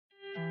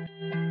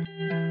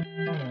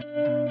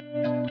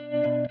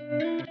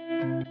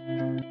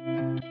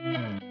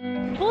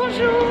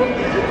Bonjour!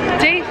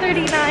 Day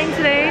 39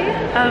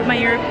 today of my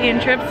European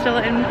trip, still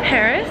in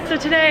Paris. So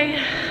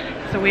today,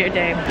 it's a weird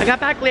day. I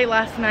got back late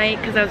last night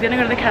because I was gonna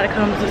go to the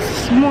Catacombs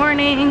this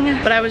morning,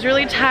 but I was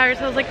really tired,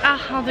 so I was like,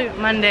 I'll do it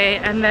Monday.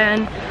 And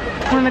then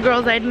one of the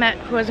girls I'd met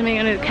who I was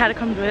going to the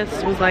Catacombs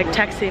with was like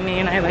texting me,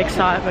 and I like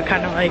saw it, but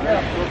kind of like,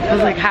 I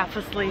was like half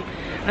asleep.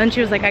 And then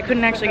she was like, I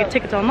couldn't actually get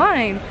tickets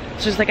online.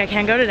 So she's like, I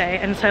can't go today.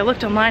 And so I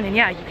looked online, and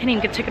yeah, you can't even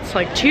get tickets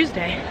till like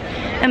Tuesday.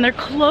 And they're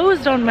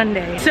closed on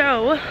Monday.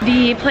 So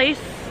the place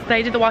that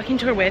I did the walking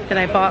tour with, that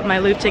I bought my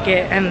Louvre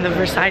ticket and the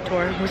Versailles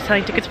tour, was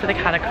selling tickets for the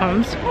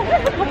Catacombs.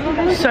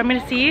 So I'm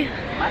gonna see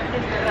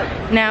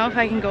now if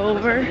I can go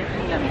over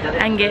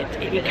and get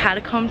a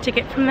catacomb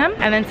ticket from them,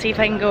 and then see if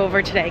I can go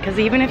over today. Because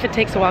even if it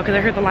takes a while, because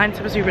I heard the line's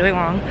supposed to be really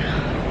long,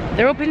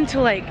 they're open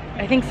till like,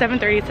 I think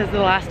 7:30 says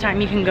the last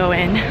time you can go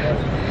in.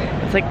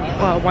 It's like,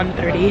 well,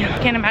 1:30. I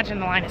can't imagine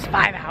the line is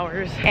 5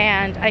 hours.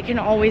 And I can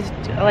always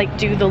like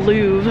do the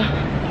Louvre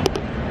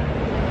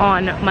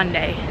on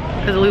Monday,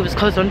 because the Louvre is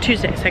closed on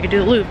Tuesday, so I could do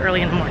the Louvre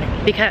early in the morning.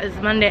 Because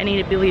Monday I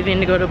need to be leaving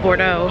to go to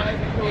Bordeaux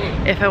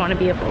if I want to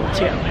be able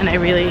to, and I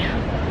really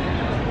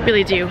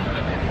do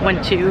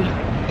want to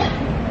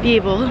be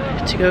able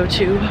to go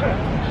to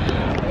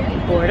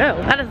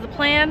Bordeaux. That is the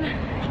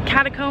plan.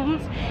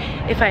 Catacombs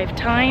if I have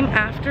time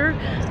after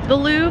the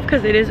Louvre,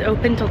 because it is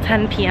open till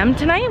 10 p.m.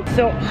 tonight.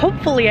 So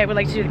hopefully I would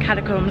like to do the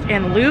Catacombs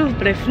and the Louvre,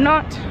 but if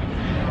not,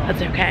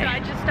 that's okay. So I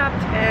just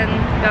stopped and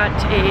got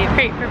a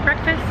crate for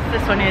breakfast.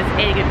 This one is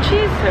egg and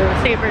cheese, so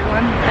a savory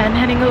one. And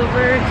heading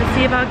over to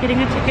see about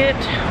getting a ticket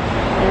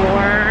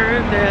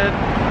for the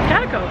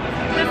Catacombs.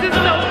 This is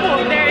so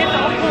cool. There is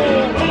a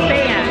whole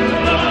band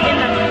in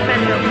the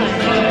center of the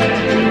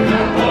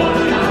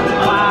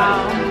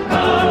wow.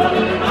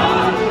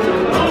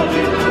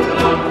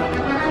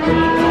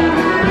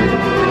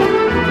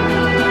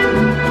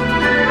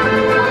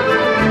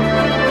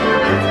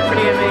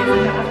 Pretty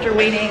amazing. After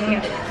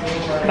waiting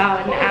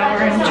about an hour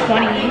and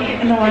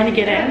 20 in the line to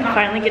get in,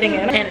 finally getting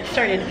in, and it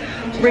started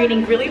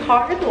raining really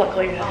hard.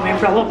 Luckily I have my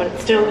umbrella, but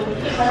it's still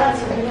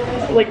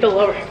like the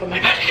lower half of my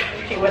body got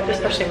pretty wet,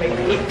 especially my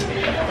feet.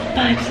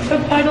 But I'm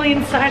finally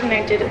inside, and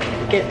I did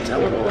get a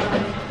little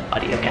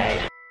audio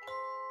guide.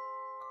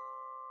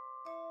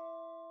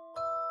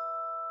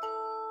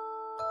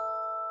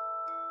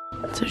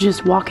 So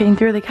just walking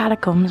through the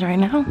Catacombs right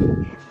now.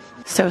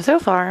 So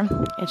far,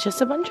 it's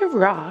just a bunch of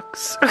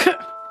rocks.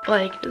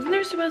 Like, isn't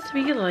there supposed to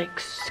be like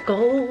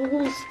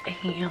skulls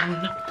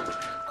and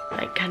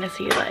I kind of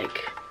see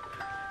like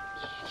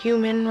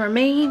human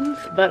remains,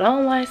 but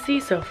all I see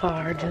so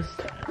far are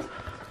just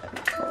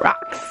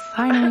rocks.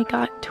 Finally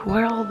got to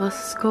where all the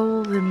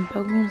skulls and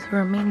bones and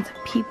remains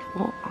of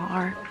people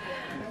are,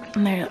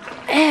 and they're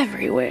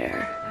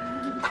everywhere.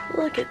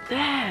 Look at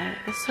that,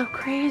 it's so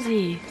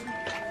crazy.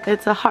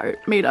 It's a heart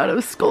made out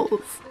of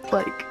skulls.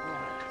 Like,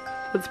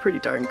 that's pretty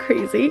darn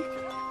crazy.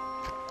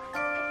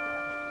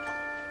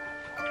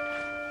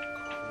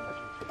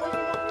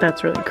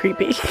 That's really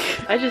creepy.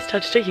 I just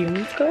touched a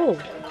human skull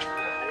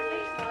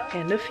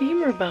and a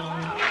femur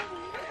bone.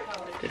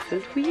 This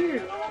is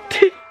weird.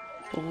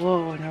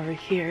 Whoa, and over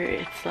here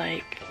it's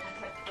like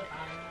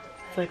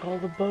all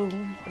the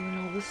bones and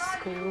all the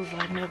skulls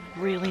lined up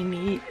really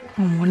neat.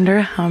 I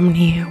wonder how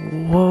many,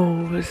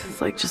 whoa, this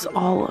is like just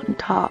all on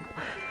top.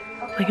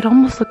 Like, it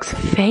almost looks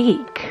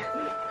fake.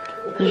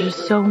 There's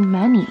just so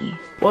many.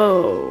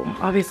 Whoa,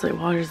 obviously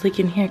water's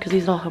leaking here because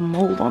these all have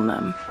mold on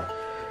them.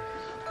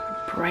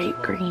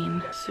 Bright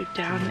green. So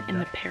down in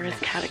the Paris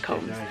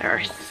Catacombs, there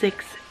are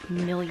 6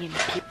 million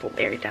people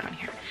buried down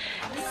here.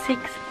 6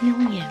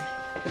 million.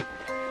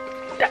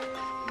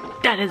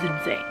 That is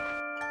insane.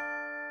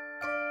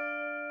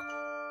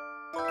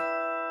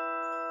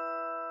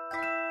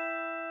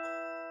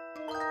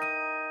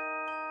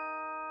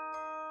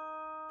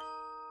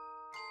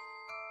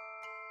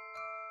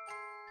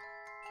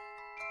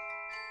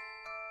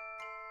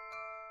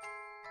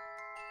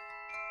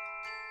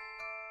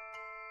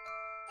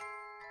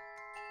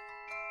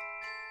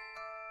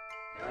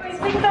 I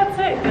think that's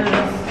it,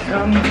 because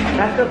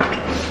back up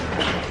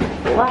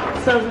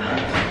lots of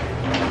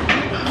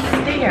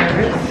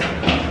stairs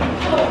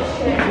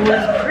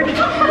was pretty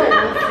cool.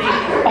 See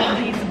all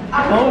these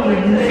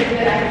bones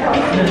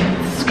and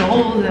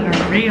skulls that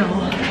are real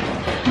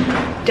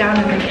down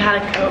in the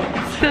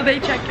Catacombs. So they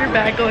check your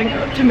bag going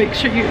up to make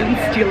sure you didn't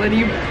steal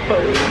any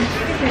bones.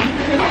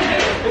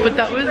 But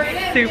that was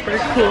super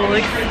cool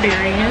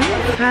experience.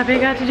 So happy I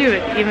got to do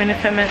it, even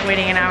if it meant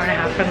waiting an hour and a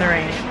half in the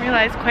rain. I didn't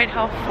realize quite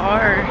how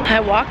far I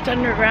walked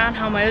underground,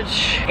 how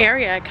much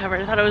area I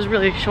covered. I thought it was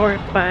really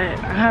short, but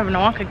I'm having to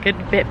walk a good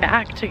bit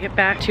back to get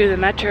back to the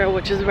metro,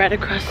 which is right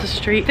across the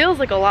street. Feels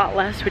like a lot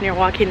less when you're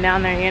walking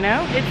down there, you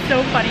know? It's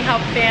so funny how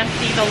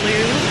fancy the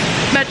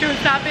Louvre metro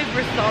stop is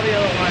versus all the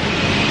other ones.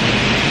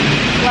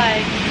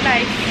 Like,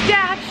 nice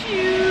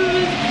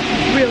statues,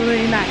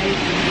 really nice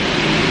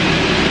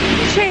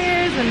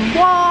chairs and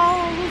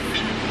walls.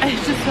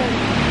 It's just like,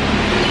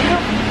 how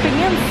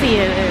fancy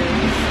it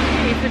is.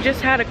 Okay, so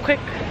just had a quick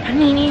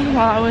panini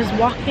while I was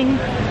walking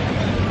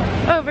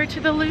over to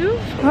the Louvre.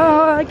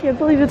 Oh, I can't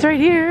believe it's right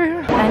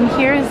here. And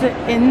here's the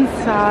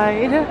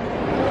inside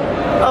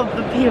of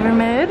the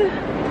pyramid.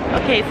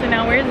 Okay, so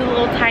now where's the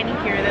little tiny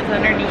pier that's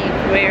underneath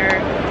where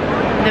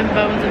the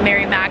bones of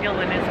Mary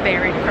Magdalene is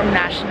buried from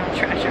National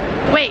Treasure.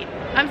 Wait,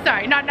 I'm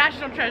sorry, not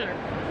National Treasure.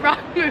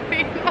 Wrong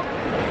movie.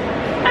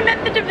 I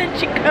meant the Da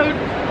Vinci Code.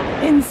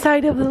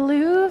 Inside of the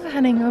Louvre,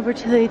 heading over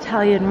to the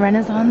Italian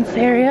Renaissance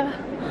area.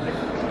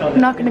 I'm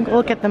not gonna go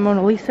look at the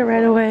Mona Lisa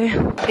right away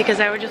because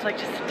I would just like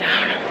to sit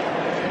down.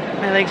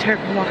 My legs hurt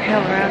from walking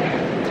all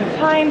around. So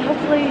fine,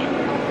 hopefully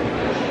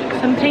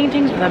some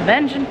paintings with a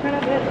bench in front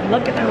of it.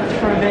 Look at those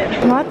for a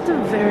bit. Lots of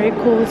very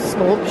cool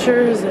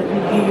sculptures in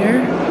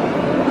here.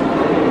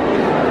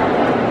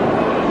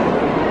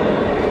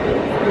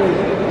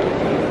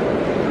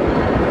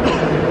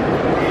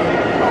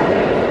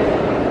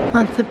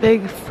 Lots of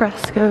big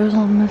frescoes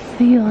on the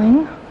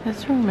ceiling.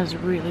 This room is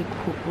really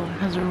cool. It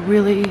has a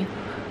really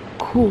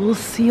cool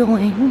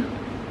ceiling.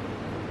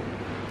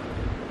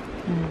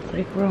 And it's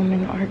like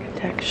Roman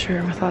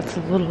architecture with lots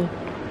of little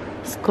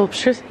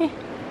sculptures. Hey,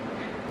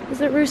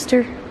 there's a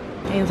rooster.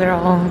 These are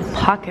all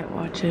pocket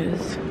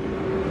watches.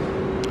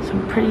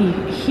 Some pretty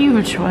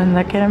huge ones.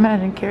 I can't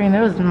imagine carrying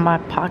those in my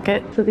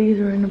pocket. So these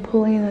are in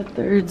Napoleon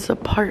III's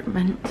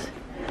apartment.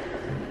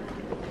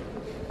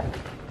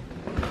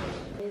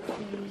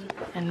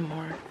 And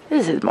more.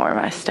 This is more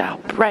my style.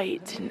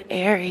 Bright and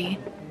airy.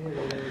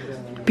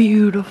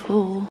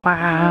 Beautiful.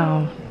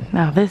 Wow.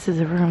 Now this is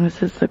a room.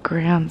 This is the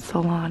Grand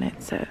Salon,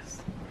 it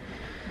says.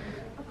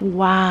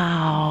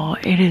 Wow.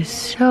 It is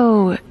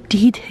so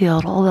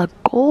detailed. All the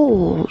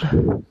gold.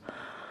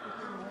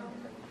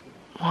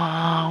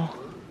 Wow.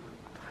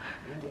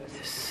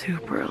 This is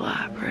super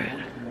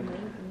elaborate.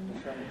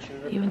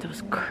 Even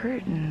those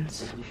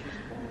curtains.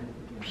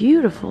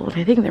 Beautiful.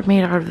 I think they're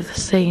made out of the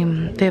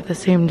same, they have the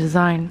same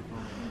design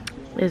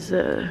as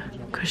the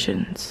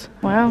cushions.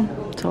 Wow,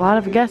 it's a lot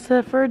of guests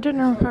for a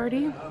dinner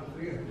party.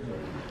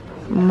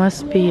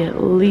 Must be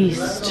at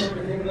least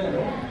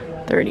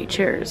 30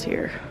 chairs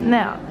here.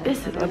 Now,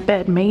 this is a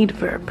bed made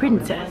for a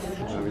princess.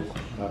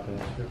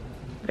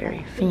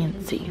 Very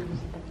fancy.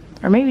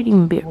 Or maybe it'd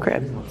even be a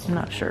crib, I'm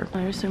not sure.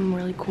 There's some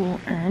really cool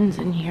urns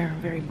in here,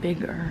 very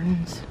big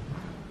urns.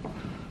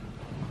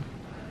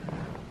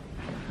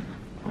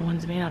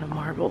 One's made out of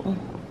marble.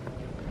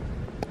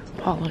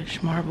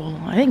 Polished marble.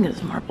 I think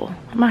it's marble.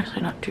 I'm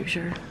actually not too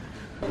sure.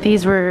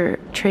 These were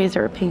trays that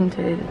were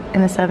painted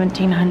in the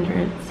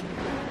 1700s.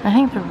 I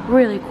think they're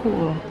really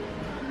cool.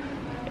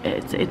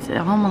 It's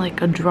almost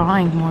like a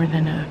drawing more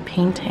than a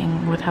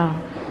painting with how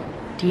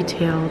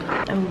detailed.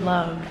 I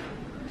love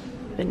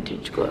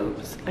vintage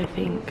globes. I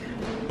think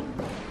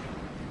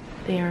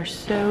they are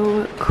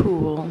so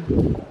cool.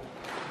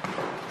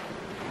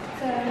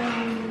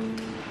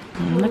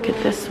 And look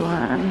at this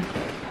one.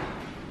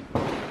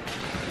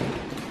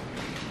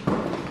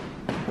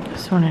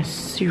 This one is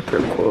super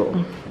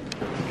cool.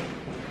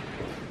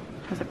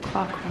 Has a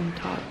clock on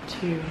top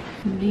too.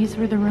 These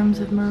were the rooms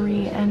of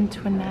Marie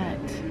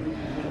Antoinette.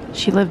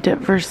 She lived at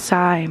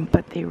Versailles,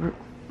 but they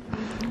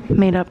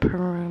made up her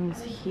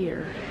rooms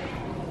here.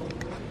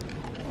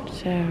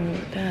 So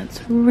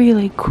that's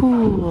really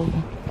cool.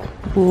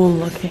 Cool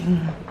looking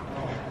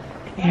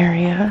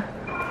area.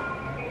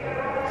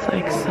 It's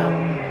like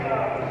some,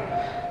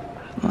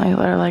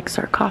 they're like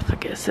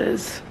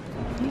sarcophaguses.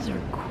 These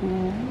are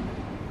cool.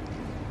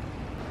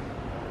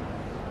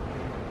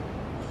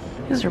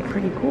 These are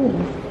pretty cool.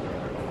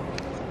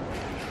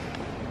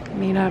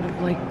 Made out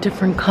of like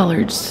different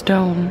colored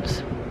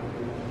stones.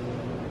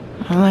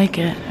 I like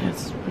it.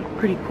 It's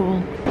pretty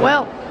cool.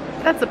 Well,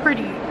 that's a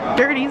pretty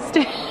dirty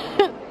statue.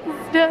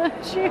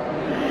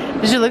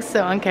 She looks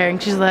so uncaring.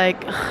 She's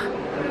like,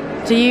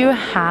 do you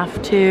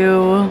have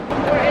to?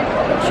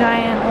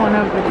 Giant one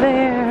over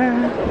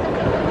there.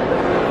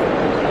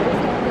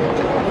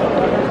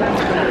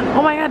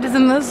 Oh my god,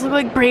 doesn't this look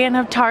like Brienne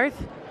of Tarth?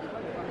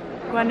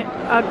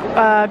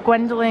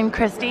 Gwendolyn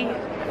Christie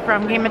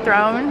from Game of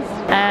Thrones.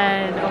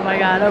 And oh my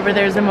god, over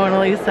there's the Mona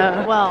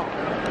Lisa. Well,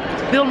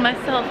 to build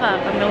myself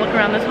up, I'm gonna look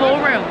around this whole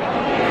room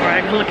before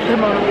I can look at the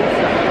Mona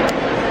Lisa.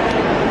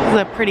 This is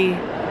a pretty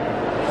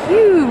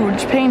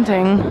huge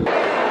painting.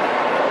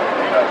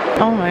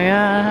 Oh my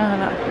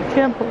god, I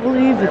can't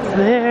believe it's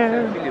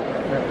there.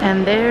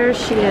 And there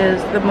she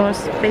is, the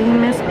most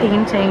famous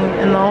painting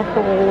in the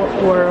whole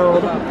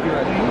world,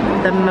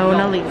 the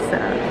Mona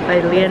Lisa by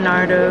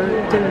Leonardo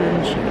da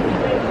Vinci.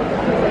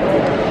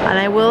 And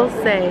I will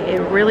say,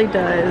 it really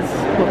does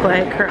look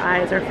like her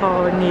eyes are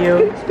following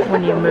you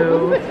when you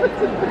move.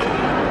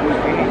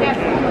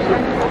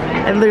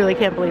 I literally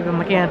can't believe I'm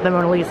looking at the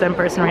Mona Lisa in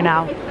person right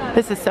now.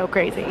 This is so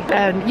crazy.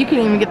 And you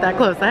can't even get that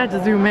close. I had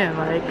to zoom in,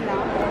 like.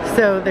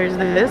 So there's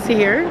this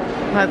here,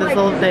 this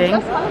little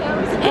thing.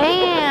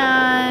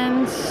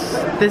 And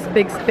this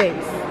big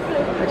space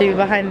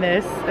behind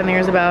this. And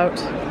there's about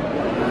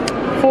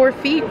 4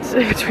 feet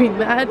between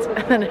that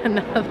and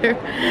another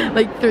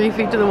like 3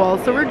 feet to the wall.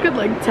 So we're good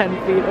like 10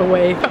 feet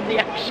away from the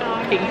action.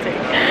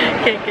 painting.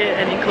 Can't get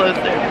any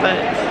closer,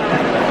 but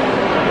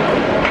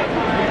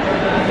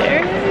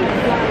there it is.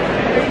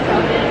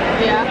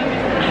 Yeah.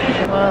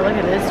 Well, look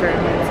at this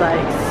room. It's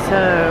like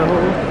so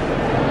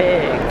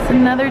big. It's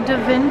another Da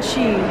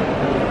Vinci.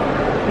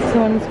 This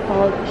one's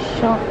called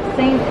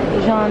Saint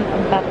Jean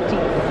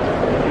Baptiste,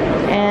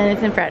 and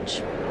it's in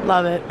French.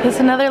 Love it. It's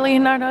another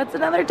Leonardo. It's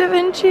another Da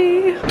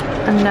Vinci.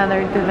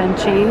 Another Da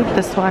Vinci.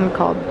 This one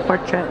called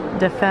Portrait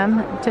de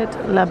Femme, Tite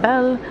la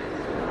Belle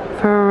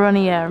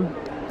Ferronnière.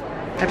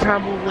 I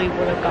probably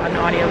would have gotten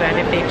audio guide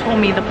if they told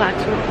me the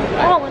plaques were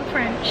all in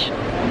French,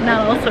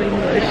 not also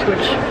English,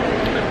 which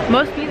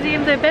most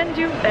museums I've been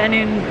to been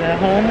in the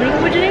home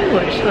language in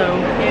English, so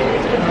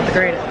not the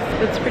greatest.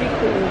 It's pretty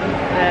cool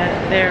that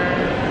there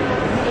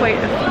are quite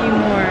a few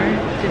more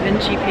Da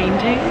Vinci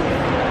paintings.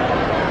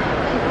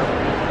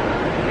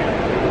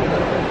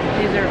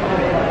 These are all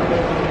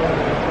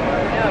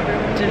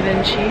Da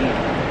Vinci.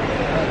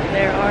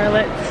 There are,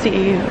 let's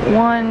see,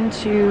 1,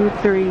 2,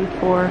 3,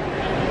 4,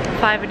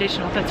 5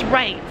 additional. That's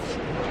right.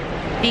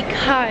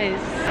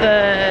 Because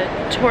the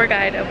tour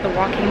guide of the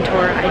walking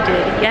tour I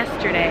did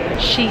yesterday,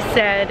 she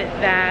said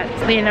that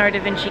Leonardo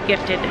da Vinci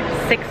gifted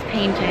 6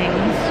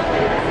 paintings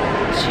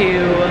to,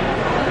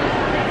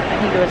 I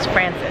think it was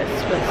Francis,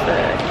 was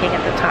the king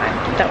at the time.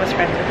 That was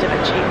Francis da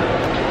Vinci.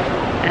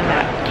 And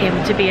that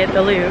came to be at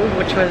the Louvre,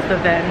 which was the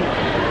then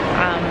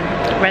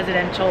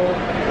residential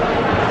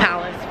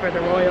palace for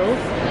the royals.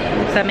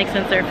 So that makes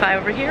sense. There are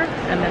 5 over here,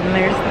 and then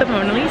there's the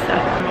Mona Lisa.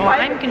 Well,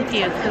 I'm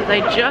confused because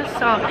I just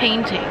saw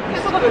paintings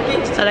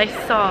that I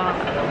saw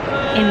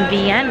in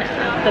Vienna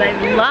that I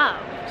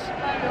loved,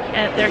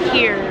 and they're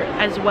here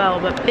as well,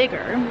 but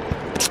bigger.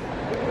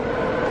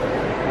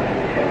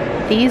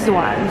 These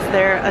ones,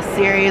 they're a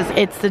series.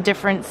 It's the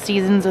different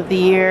seasons of the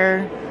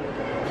year.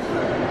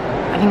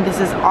 I think this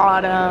is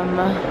autumn,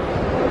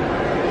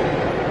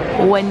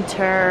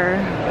 winter,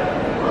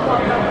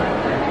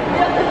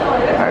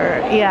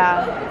 or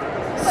yeah,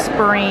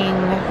 spring.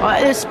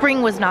 Well, the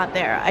spring was not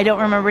there. I don't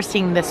remember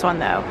seeing this one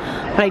though,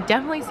 but I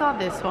definitely saw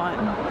this one.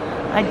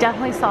 I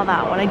definitely saw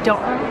that one. I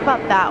don't remember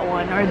about that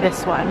one or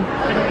this one,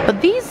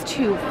 but these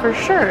two for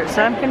sure.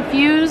 So I'm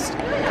confused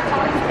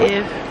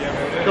if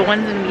the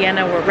ones in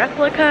Vienna were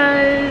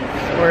replicas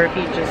or if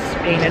he just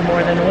painted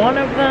more than one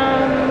of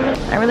them.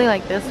 I really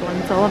like this one.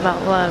 It's all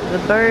about love. The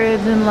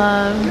birds in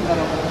love,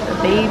 the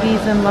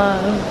babies in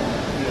love.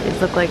 These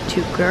look like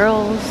 2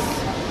 girls.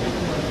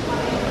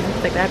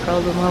 Looks like that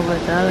girl's in love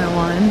with the other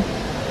one.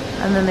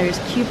 And then there's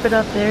Cupid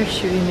up there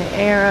shooting the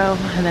arrow,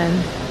 and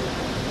then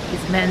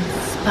these men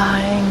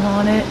spying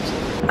on it.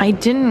 I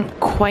didn't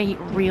quite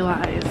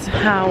realize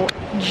how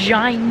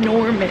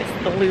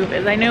ginormous the Louvre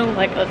is. I know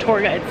like the tour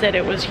guide said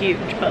it was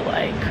huge, but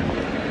like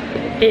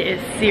it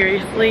is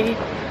seriously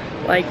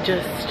like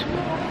just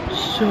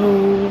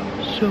so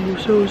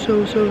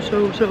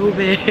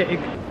big.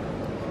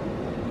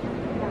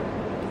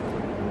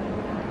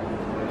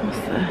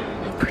 It's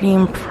a pretty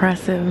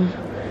impressive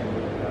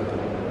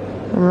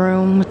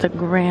room with a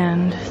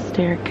grand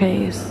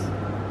staircase.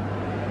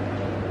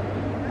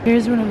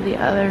 Here's one of the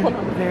other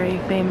very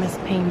famous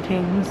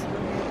paintings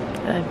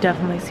that I've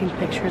definitely seen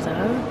pictures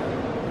of.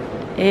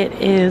 It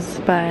is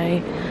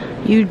by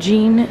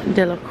Eugene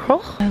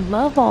Delacroix. I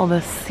love all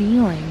the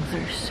ceilings.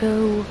 They're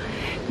so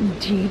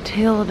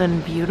detailed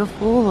and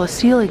beautiful. The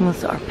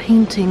ceilings are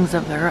paintings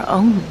of their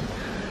own.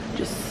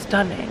 Just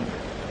stunning.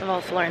 I've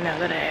also learned now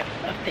that I have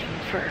a thing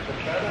for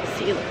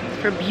ceilings,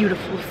 for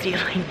beautiful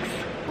ceilings.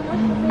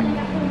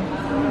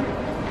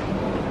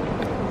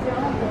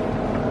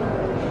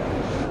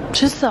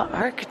 Just the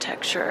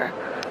architecture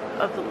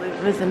of the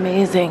Louvre is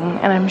amazing,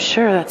 and I'm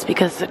sure that's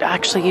because it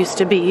actually used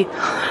to be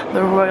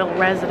the royal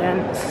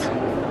residence.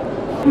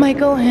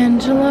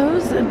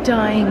 Michelangelo's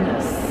Dying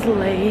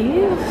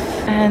Slave,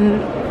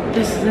 and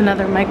this is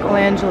another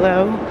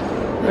Michelangelo.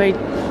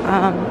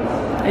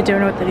 I don't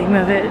know what the name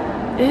of it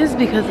is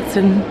because it's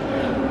in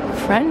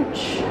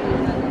French.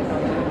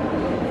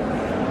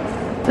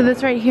 So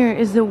this right here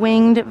is the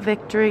Winged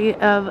Victory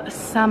of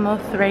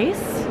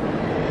Samothrace,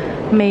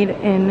 made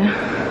in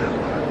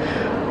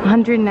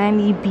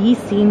 190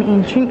 BC in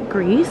ancient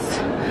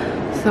Greece.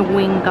 It's the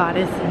winged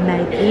goddess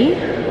Nike.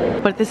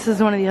 But this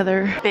is one of the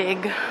other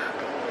big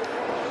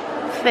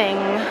thing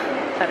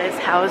that is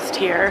housed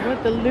here.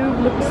 What the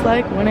Louvre looks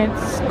like when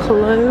it's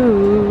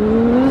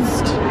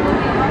closed.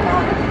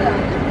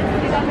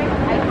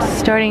 It's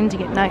starting to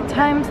get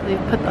nighttime, so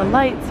they've put the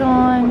lights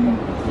on.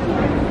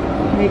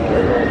 Make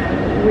it look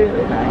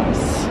really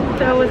nice.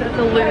 So I was at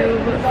the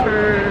Louvre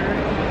for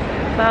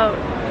about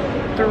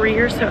 3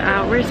 or so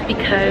hours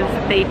because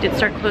they did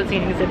start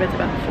closing exhibits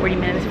about 40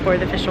 minutes before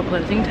the official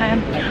closing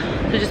time.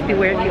 So just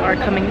beware if you are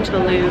coming to the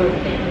Louvre,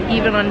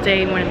 even on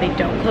day when they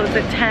don't close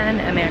at 10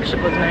 and they actually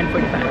close at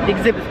 9:45. The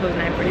exhibits close at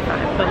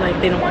 9:45, but like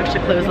they don't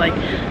actually close like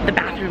the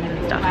bathrooms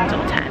and stuff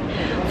until 10.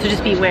 So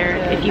just beware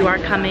if you are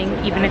coming,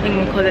 even if they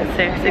can close at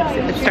 6,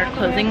 exhibits start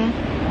closing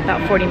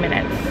about 40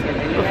 minutes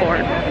before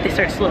they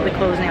start slowly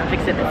closing off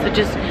exhibits. So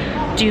just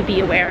do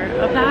be aware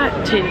of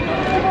that to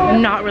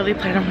not really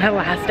plan on that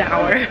last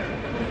hour.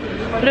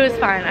 but it was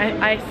fine.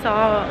 I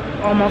saw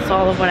almost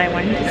all of what I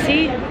wanted to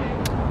see.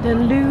 The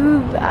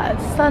Louvre at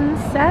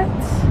sunset.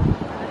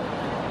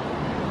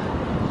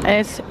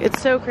 And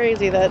it's so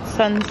crazy that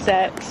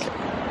sunset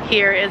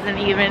here isn't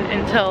even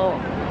until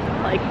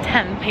like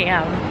 10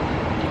 p.m.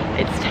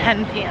 It's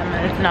 10 p.m.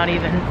 and it's not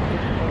even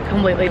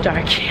completely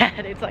dark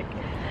yet. It's like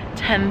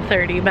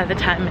 10:30 by the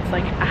time it's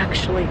like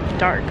actually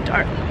dark.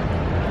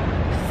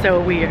 So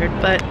weird,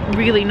 but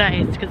really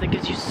nice because it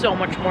gives you so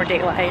much more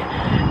daylight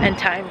and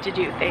time to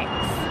do things.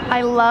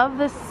 I love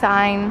the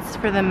signs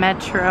for the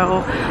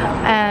metro,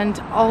 and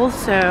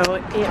also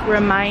it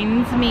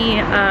reminds me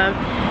of,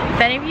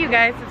 if any of you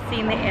guys have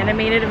seen the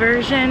animated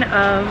version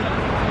of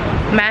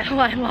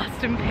Madeline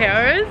Lost in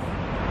Paris.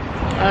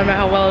 I don't know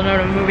how well known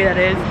of a movie that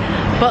is,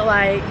 but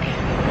like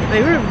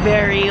they were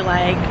very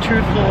like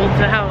truthful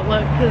to how it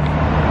looked, because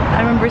I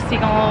remember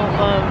seeing all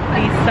of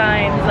these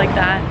signs like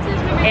that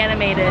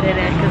animated in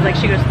it, because like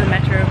she goes to the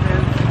metro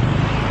because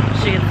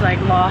she gets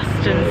like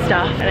lost and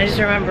stuff, and I just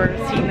remember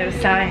seeing those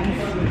signs,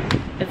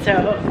 and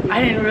so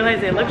I didn't realize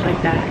they looked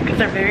like that because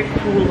they're very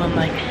cool and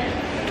like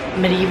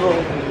medieval,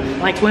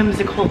 like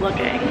whimsical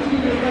looking.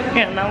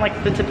 You know, not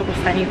like the typical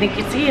sign you think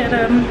you'd see at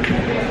a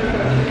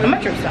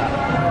metro stop.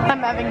 I'm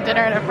having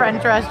dinner at a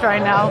French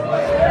restaurant now,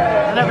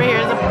 and over here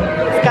is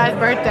this guy's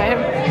birthday,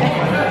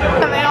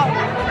 and they all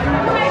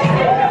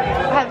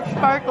have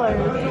sparklers.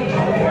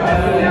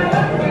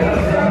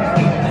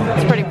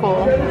 It's pretty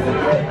cool.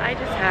 I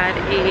just had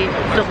a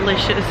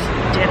delicious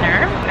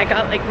dinner. I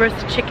got like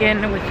roasted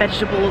chicken with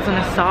vegetables and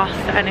a sauce,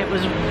 and it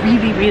was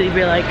really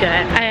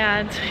good.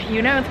 And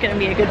you know it's gonna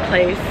be a good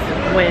place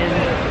when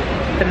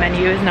the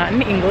menu is not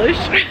in English.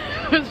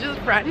 It was just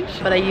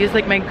French. But I used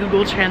like my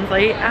Google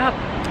Translate app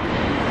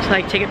to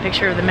like take a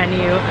picture of the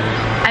menu,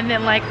 and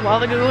then like while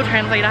the Google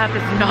Translate app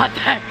is not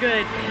that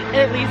good, it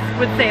at least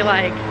would say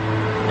like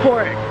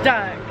pork,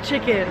 duck,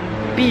 chicken,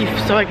 beef,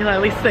 so I could at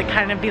least like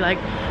kind of be like,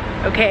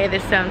 okay,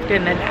 this sounds good,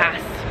 and then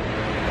ask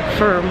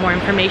for more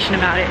information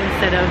about it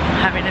instead of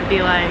having to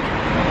be like,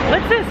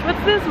 what's this, what's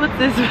this, what's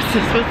this, what's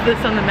this, what's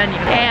this on the menu.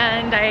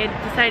 And I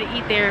decided to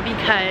eat there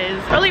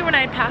because earlier when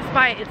I had passed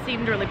by, it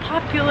seemed really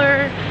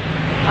popular.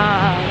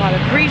 A lot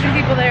of Parisian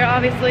people there,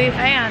 obviously,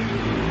 and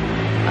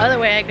other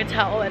way I could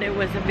tell that it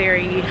was a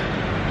very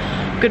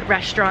good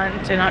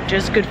restaurant, and not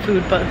just good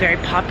food, but very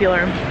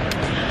popular,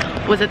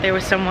 was that there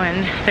was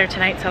someone there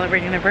tonight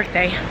celebrating their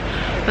birthday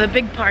with a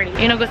big party.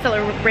 You know, go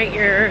celebrate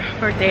your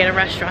birthday at a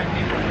restaurant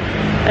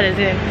that is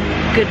in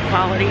good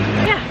quality.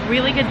 Yeah,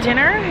 really good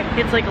dinner.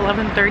 It's like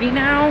 11:30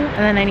 now,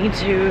 and then I need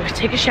to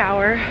take a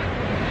shower,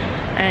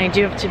 and I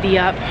do have to be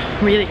up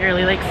really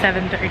early, like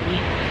 7:30,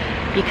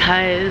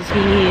 because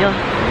the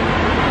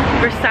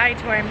Versailles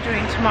tour I'm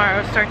doing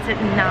tomorrow starts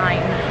at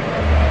 9.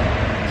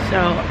 So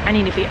I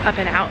need to be up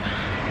and out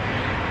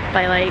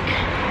by like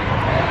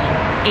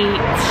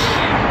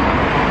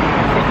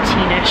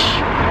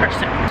 8:15ish or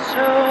so.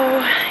 So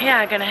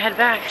yeah, gonna head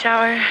back,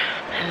 shower,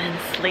 and then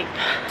sleep.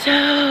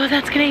 So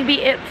that's gonna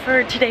be it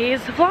for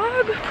today's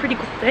vlog. Pretty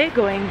cool day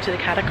going to the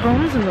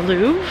Catacombs and the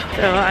Louvre.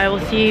 So I will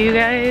see you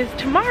guys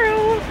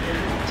tomorrow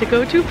to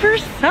go to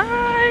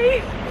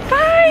Versailles.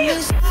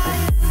 Bye!